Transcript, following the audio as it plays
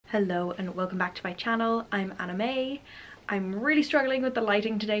Hello and welcome back to my channel. I'm Anna. I'm really struggling with the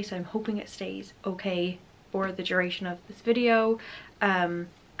lighting today, so I'm hoping it stays okay for the duration of this video. I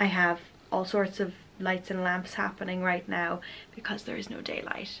have all sorts of lights and lamps happening right now because there is no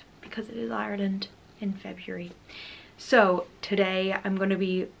daylight, because it is Ireland in February. So today I'm going to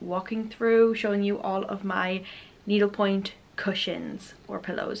be walking through, showing you all of my needlepoint cushions or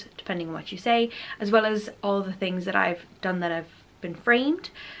pillows, depending on what you say, as well as all the things that I've done that have been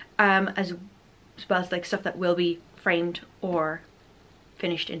framed, as well as like stuff that will be framed or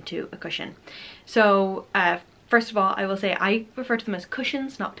finished into a cushion. So first of all, I will say I refer to them as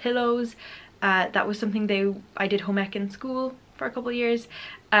cushions, not pillows. That was something I did home ec in school for a couple of years.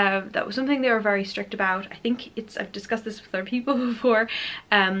 That was something they were very strict about. I think I've discussed this with other people before.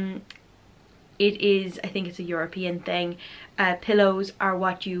 I think it's a European thing. Pillows are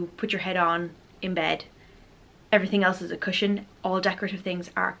what you put your head on in bed. Everything else is a cushion. All decorative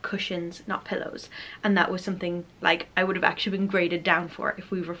things are cushions, not pillows. And that was something like I would have actually been graded down for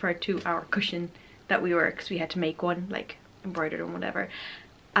if we referred to our cushion that we were, because we had to make one, like embroidered or whatever,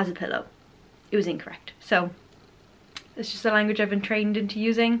 as a pillow. It was incorrect. So it's just a language I've been trained into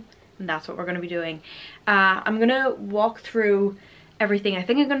using, and that's what we're going to be doing. I'm going to walk through everything. I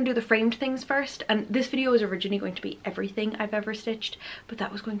think I'm going to do the framed things first, and this video was originally going to be everything I've ever stitched, but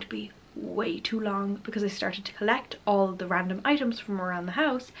that was going to be way too long because I started to collect all the random items from around the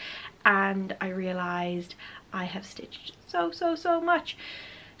house and I realized I have stitched so much.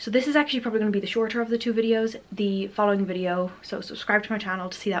 So this is actually probably going to be the shorter of the two videos. The following video, so subscribe to my channel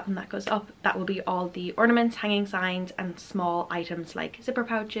to see that when that goes up, that will be all the ornaments, hanging signs and small items like zipper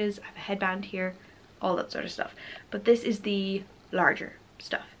pouches. I have a headband here, all that sort of stuff. But this is the larger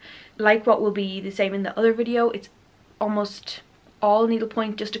stuff. Like what will be the same in the other video, it's almost all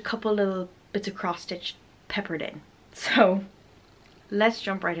needlepoint, just a couple little bits of cross stitch peppered in. So let's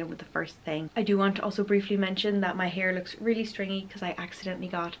jump right in with the first thing. I do want to also briefly mention that my hair looks really stringy because I accidentally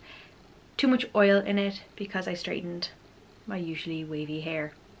got too much oil in it because I straightened my usually wavy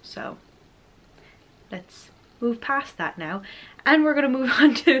hair. So let's move past that now, and we're going to move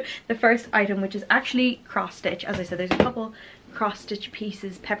on to the first item, which is actually cross stitch. As I said, there's a couple cross stitch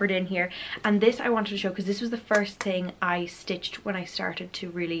pieces peppered in here, and this I wanted to show because this was the first thing I stitched when I started to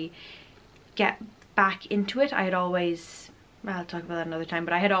really get back into it. I had always, I'll talk about that another time,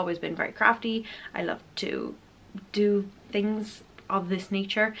 but I had always been very crafty. I love to do things of this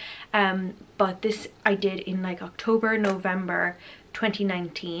nature, but this I did in like October, November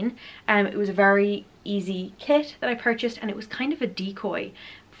 2019. It was a very easy kit that I purchased, and it was kind of a decoy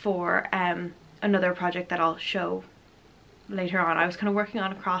for another project that I'll show later on. I was kind of working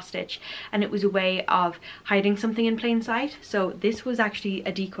on a cross stitch, and it was a way of hiding something in plain sight. So this was actually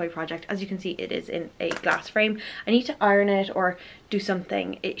a decoy project. As you can see, it is in a glass frame. I need to iron it or do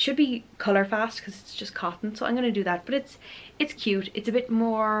something. It should be color fast because it's just cotton, so I'm going to do that. But it's cute. It's a bit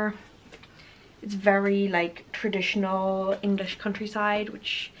more, it's very like traditional English countryside,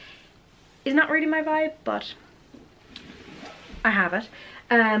 which is not really my vibe, but I have it.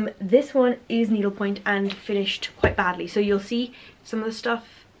 This one is needlepoint and finished quite badly, so you'll see some of the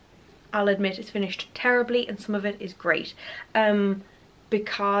stuff, I'll admit, is finished terribly and some of it is great,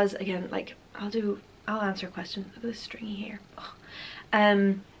 because again, like I'll answer questions. Look at this stringy hair.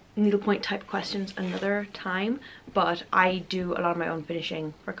 Needlepoint type questions another time, but I do a lot of my own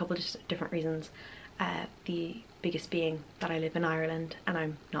finishing for a couple of different reasons, the biggest being that I live in Ireland and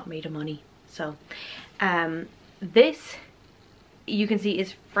I'm not made of money. So this, you can see,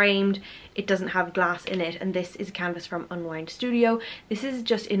 is framed. It doesn't have glass in it, and this is a canvas from Unwind Studio. This is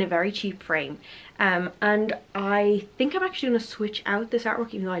just in a very cheap frame, and I think I'm actually going to switch out this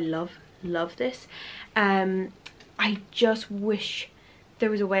artwork, even though I love this. I just wish there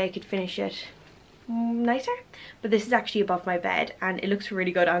was a way I could finish it nicer, but this is actually above my bed and it looks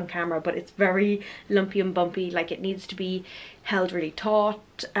really good on camera, but it's very lumpy and bumpy. Like, it needs to be held really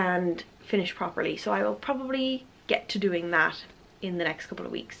taut and finished properly, so I will probably get to doing that in the next couple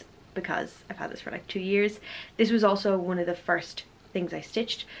of weeks because I've had this for like 2 years. This was also one of the first things I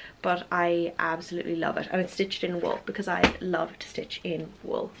stitched, but I absolutely love it, and it's stitched in wool because I love to stitch in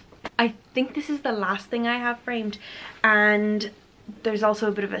wool. I think this is the last thing I have framed, and there's also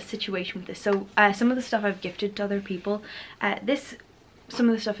a bit of a situation with this. So some of the stuff I've gifted to other people. Some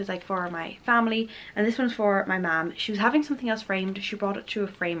of the stuff is like for my family, and this one's for my mom. She was having something else framed. She brought it to a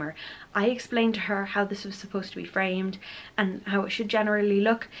framer. I explained to her how this was supposed to be framed and how it should generally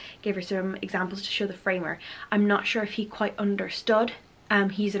look. Gave her some examples to show the framer. I'm not sure if he quite understood.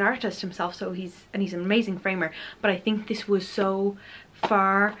 He's an artist himself, so he's an amazing framer, but I think this was so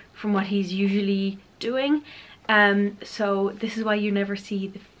far from what he's usually doing So this is why you never see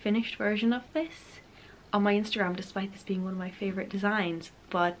the finished version of this on my Instagram, despite this being one of my favorite designs.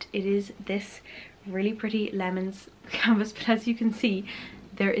 But it is this really pretty lemons canvas, but as you can see,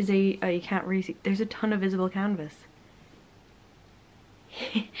 there is a, oh, you can't really see, there's a ton of visible canvas.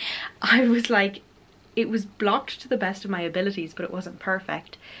 I was like, it was blocked to the best of my abilities, but it wasn't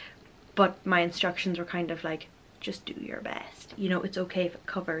perfect. But my instructions were kind of like, just do your best. You know, it's okay if it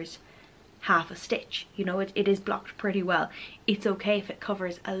covers half a stitch. You know, it is blocked pretty well. It's okay if it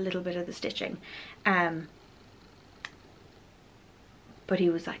covers a little bit of the stitching. But he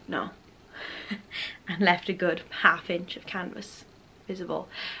was like, no. And left a good ½ inch of canvas visible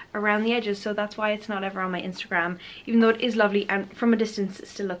around the edges, so that's why it's not ever on my Instagram, even though it is lovely, and from a distance it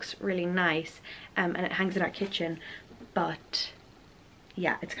still looks really nice, and it hangs in our kitchen. But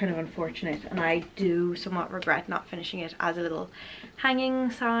yeah, it's kind of unfortunate, and I do somewhat regret not finishing it as a little hanging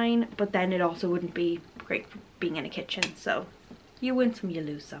sign, but then it also wouldn't be great for being in a kitchen, so you win some, you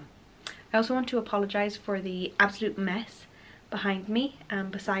lose some. I also want to apologize for the absolute mess behind me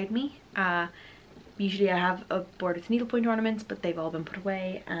and beside me. Usually I have a board with needlepoint ornaments, but they've all been put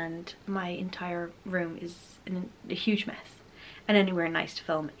away, and my entire room is in a huge mess. And anywhere nice to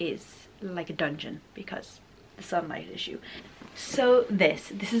film is like a dungeon because the sunlight issue. So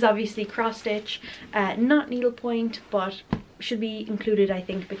this is obviously cross stitch, not needlepoint, but should be included, I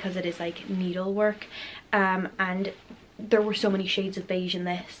think, because it is like needlework. And there were so many shades of beige in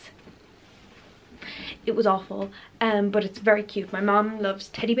this. It was awful, but it's very cute. My mom loves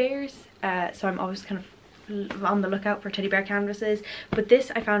teddy bears, so I'm always kind of on the lookout for teddy bear canvases. But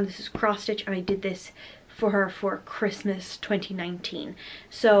this, I found this is cross stitch, and I did this for her for Christmas 2019.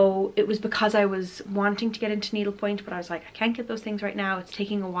 So it was because I was wanting to get into needlepoint, but I was like, I can't get those things right now. It's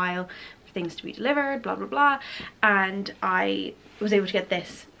taking a while for things to be delivered, blah blah blah. And I was able to get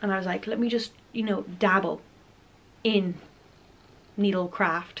this, and I was like, let me just, you know, dabble in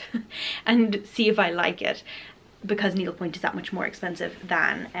needlecraft and see if I like it, because needlepoint is that much more expensive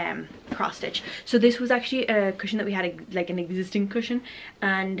than cross stitch. So this was actually a cushion that we had, like an existing cushion,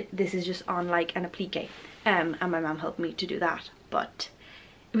 and this is just on like an applique, and my mom helped me to do that. But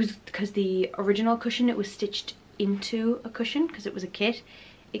it was because the original cushion, it was stitched into a cushion because it was a kit.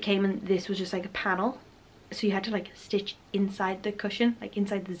 It came, and this was just like a panel, so you had to like stitch inside the cushion, like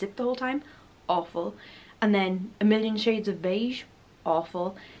inside the zip the whole time. Awful. And then a million shades of beige.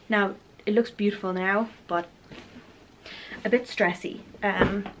 Awful. Now it looks beautiful now, but a bit stressy,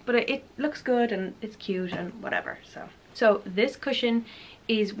 but it looks good and it's cute and whatever. So this cushion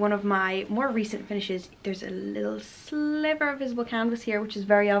is one of my more recent finishes. There's a little sliver of visible canvas here, which is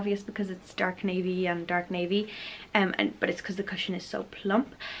very obvious because it's dark navy and dark navy, but it's because the cushion is so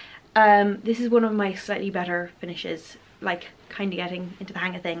plump. This is one of my slightly better finishes, like kind of getting into the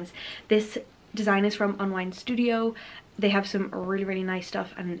hang of things. This design is from Unwind Studio. They have some really nice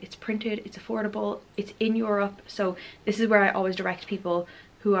stuff, and it's printed, it's affordable, it's in Europe. So this is where I always direct people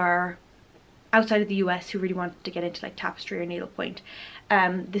who are outside of the US who really want to get into like tapestry or needlepoint.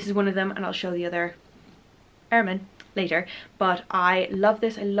 This is one of them, and I'll show the other ermine later. But I love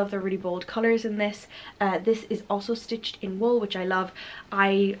this. I love the really bold colors in this. This is also stitched in wool, which I love.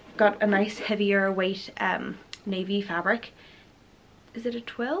 I got a nice heavier weight navy fabric. Is it a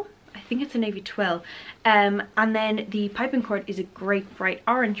twill? I think it's a navy twill, and then the piping cord is a great bright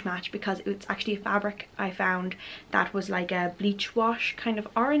orange match because it's actually a fabric I found that was like a bleach wash kind of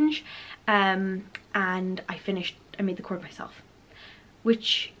orange, and I made the cord myself,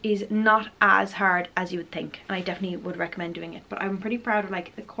 which is not as hard as you would think, and I definitely would recommend doing it. But I'm pretty proud of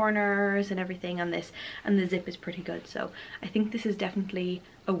like the corners and everything on this, and the zip is pretty good, so I think this is definitely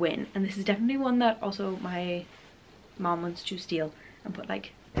a win. And this is definitely one that also my mom wants to steal and put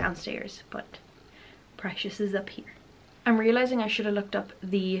like downstairs, but Precious is up here. I'm realizing I should have looked up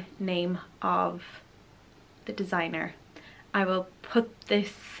the name of the designer. I will put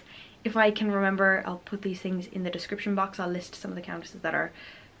this, if I can remember, I'll put these things in the description box. I'll list some of the canvases that are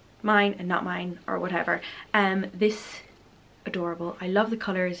mine and not mine or whatever. This adorable. I love the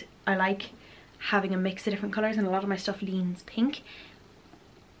colors. I like having a mix of different colors, and a lot of my stuff leans pink,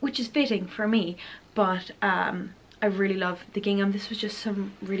 which is fitting for me. But I really love the gingham. This was just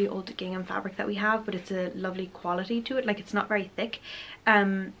some really old gingham fabric that we have, but it's a lovely quality to it. Like, it's not very thick,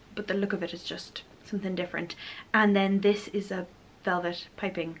 but the look of it is just something different. And then this is a velvet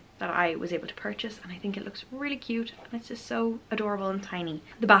piping that I was able to purchase, and I think it looks really cute, and it's just so adorable and tiny.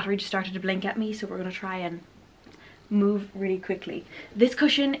 The battery just started to blink at me, so we're gonna try and move really quickly. This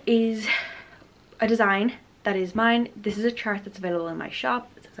cushion is a design that is mine. This is a chart that's available in my shop.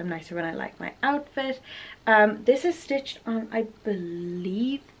 It says I'm nicer when I like my outfit. This is stitched on, I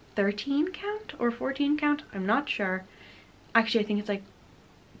believe 13 count or 14 count, I'm not sure. Actually I think it's like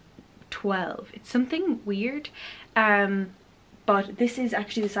 12, it's something weird. But this is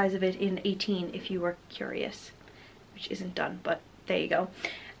actually the size of it in 18 if you were curious, which isn't done, but there you go.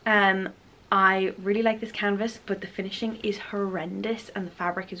 I really like this canvas, but the finishing is horrendous and the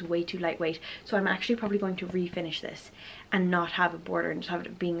fabric is way too lightweight, so I'm actually probably going to refinish this and not have a border and just have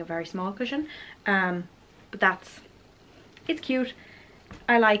it being a very small cushion. But it's cute,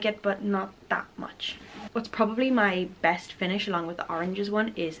 I like it, but not that much. What's probably my best finish along with the oranges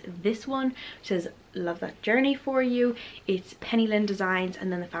one is this one, which says love that journey for you. It's Penny Linn designs,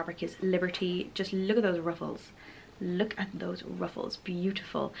 and then the fabric is Liberty. Just look at those ruffles. Look at those ruffles,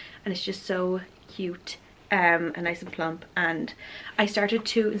 beautiful, and it's just so cute and nice and plump. And I started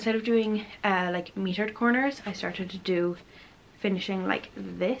to, instead of doing like metered corners, I started to do finishing like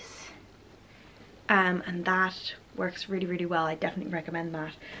this, and that works really, really well. I definitely recommend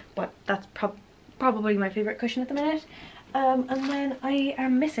that, but that's probably my favorite cushion at the minute. And then I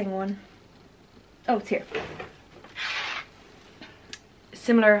am missing one. Oh, it's here.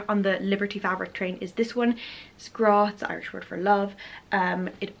 Similar on the Liberty fabric train is this one. It's Gra, it's the Irish word for love.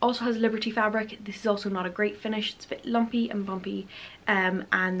 It also has Liberty fabric. This is also not a great finish, it's a bit lumpy and bumpy, and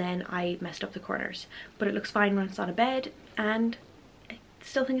then I messed up the corners, but it looks fine when it's on a bed, and I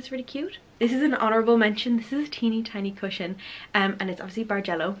still think it's really cute. This is an honourable mention. This is a teeny tiny cushion, and it's obviously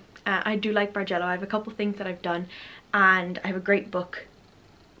Bargello. I do like Bargello. I have a couple things that I've done, and I have a great book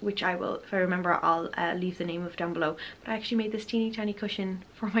which I will, if I remember, I'll leave the name of down below. But I actually made this teeny tiny cushion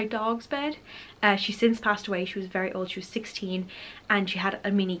for my dog's bed. She's since passed away. She was very old, she was 16, and she had a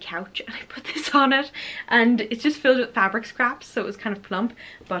mini couch, and I put this on it, and it's just filled with fabric scraps, so it was kind of plump,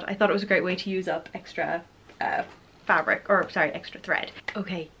 but I thought it was a great way to use up extra fabric, or sorry, extra thread.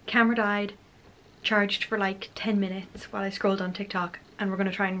 Okay, camera died, charged for like 10 minutes while I scrolled on TikTok, and we're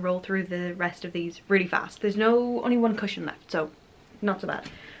gonna try and roll through the rest of these really fast. There's only one cushion left, so not so bad.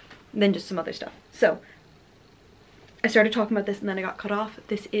 Then just some other stuff. So I started talking about this and then I got cut off.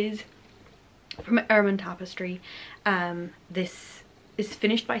 This is from Ermine Tapestry. This is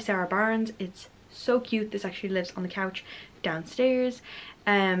finished by Sarah Barnes. It's so cute. This actually lives on the couch downstairs.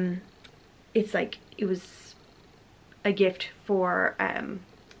 It's like, it was a gift for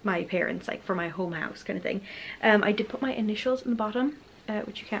my parents, like for my home house kind of thing. I did put my initials in the bottom,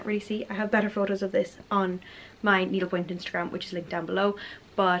 which you can't really see. I have better photos of this on my Needlepoint Instagram, which is linked down below,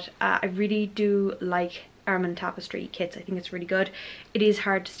 but I really do like Ermine Tapestry kits. I think it's really good. It is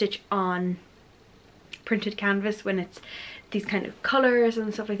hard to stitch on printed canvas when it's these kind of colors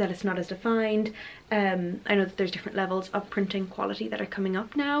and stuff like that. It's not as defined. I know that there's different levels of printing quality that are coming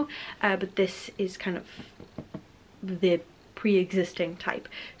up now, but this is kind of the pre-existing type.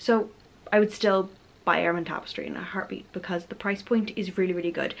 So I would still buy Ermine Tapestry in a heartbeat because the price point is really,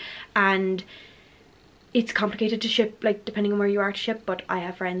 really good. And it's complicated to ship, like depending on where you are to ship, but I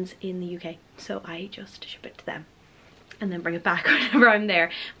have friends in the UK, so I just ship it to them and then bring it back whenever I'm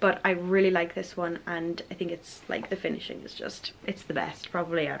there. But I really like this one, and I think it's like the finishing is just, it's the best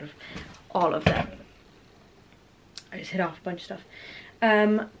probably out of all of them. I just hit off a bunch of stuff.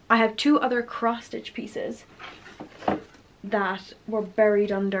 I have two other cross stitch pieces that were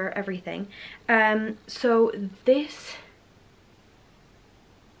buried under everything. So this,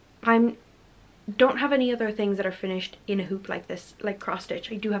 don't have any other things that are finished in a hoop like this, like cross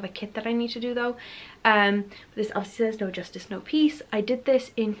stitch. I do have a kit that I need to do though. This obviously says no justice, no peace. I did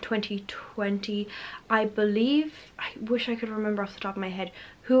this in 2020, I believe. I wish I could remember off the top of my head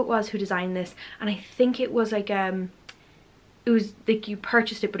who it was who designed this, and I think it was like it was like you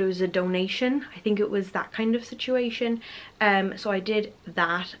purchased it but it was a donation. I think it was that kind of situation. So I did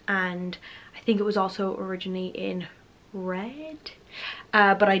that, and I think it was also originally in red,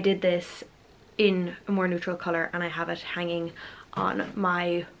 but I did this in a more neutral color, and I have it hanging on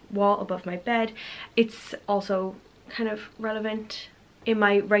my wall above my bed. It's also kind of relevant in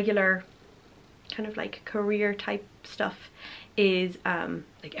my regular kind of like career type stuff is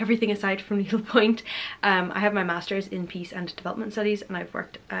like everything aside from needlepoint. I have my master's in peace and development studies, and I've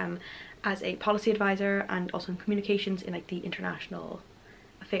worked as a policy advisor and also in communications in like the international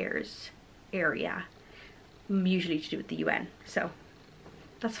affairs area, usually to do with the UN. So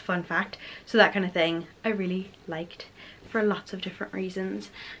that's a fun fact. So that kind of thing I really liked for lots of different reasons.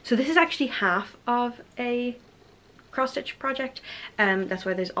 So this is actually half of a cross stitch project, that's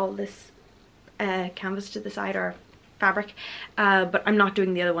why there's all this canvas to the side, or fabric, but I'm not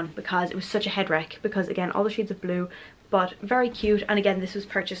doing the other one because it was such a head wreck, because again all the shades of blue, but very cute. And again, this was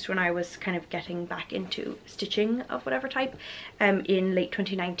purchased when I was kind of getting back into stitching of whatever type in late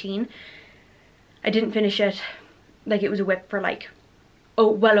 2019. I didn't finish it. Like, it was a whip for like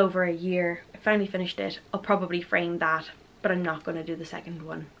well over a year. I finally finished it. I'll probably frame that, but I'm not going to do the second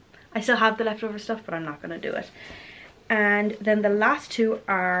one. I still have the leftover stuff, but I'm not going to do it. And then the last two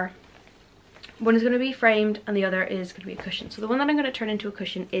are, one is going to be framed and the other is going to be a cushion. So the one that I'm going to turn into a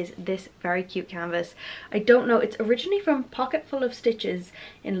cushion is this very cute canvas. I don't know, it's originally from Pocketful of Stitches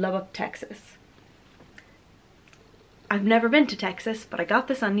in Lubbock, Texas. I've never been to Texas, but I got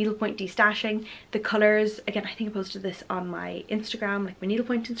this on Needlepoint Destashing. The colours, again, I think I posted this on my Instagram, like my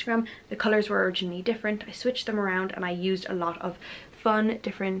Needlepoint Instagram. The colours were originally different. I switched them around and I used a lot of fun,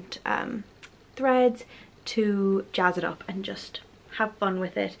 different threads to jazz it up and just have fun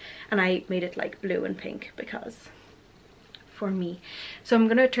with it. And I made it like blue and pink because for me. So I'm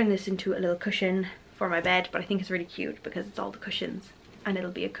going to turn this into a little cushion for my bed, but I think it's really cute because it's all the cushions and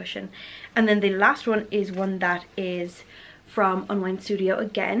it'll be a cushion. And then the last one is one that is from Unwind Studio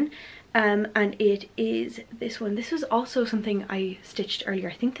again, and it is this one. This was also something I stitched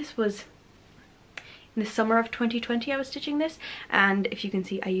earlier. I think this was in the summer of 2020 I was stitching this, and if you can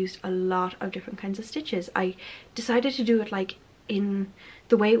see I used a lot of different kinds of stitches. I decided to do it like in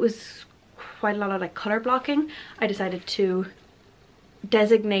the way it was quite a lot of like color blocking. I decided to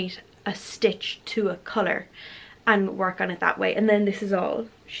designate a stitch to a color and work on it that way. And then this is all,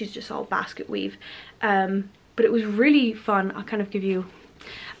 she's just all basket weave, but it was really fun. I'll kind of give you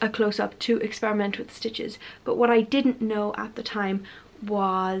a close-up to experiment with stitches. But what I didn't know at the time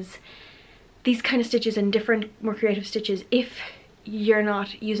was these kind of stitches and different more creative stitches, if you're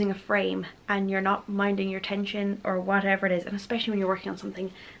not using a frame and you're not minding your tension or whatever it is, and especially when you're working on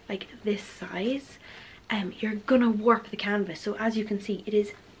something like this size, you're gonna warp the canvas. So as you can see, it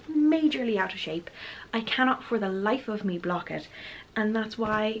is majorly out of shape. I cannot for the life of me block it, and that's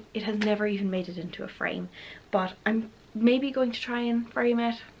why it has never even made it into a frame. But I'm maybe going to try and frame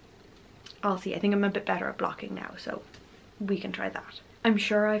it. I'll see. I think I'm a bit better at blocking now, so we can try that. I'm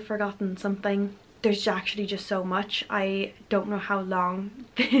sure I've forgotten something. There's actually just so much. I don't know how long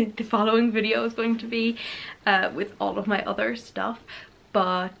the following video is going to be with all of my other stuff,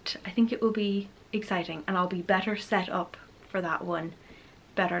 but I think it will be exciting and I'll be better set up for that one.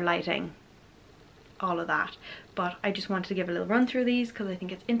 Better lighting, all of that. But I just wanted to give a little run through these because I think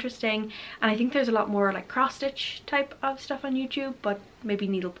it's interesting, and I think there's a lot more like cross stitch type of stuff on YouTube, but maybe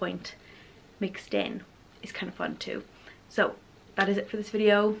needlepoint mixed in is kind of fun too. So that is it for this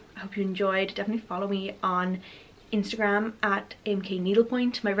video. I hope you enjoyed. Definitely follow me on Instagram at AMK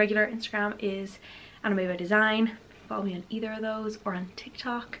Needlepoint. My regular Instagram is Anime by Design. Follow me on either of those, or on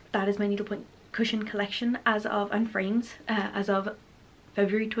TikTok. That is my needlepoint cushion collection as of, and frames as of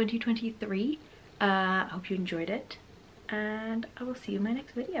February 2023. I hope you enjoyed it, and I will see you in my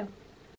next video.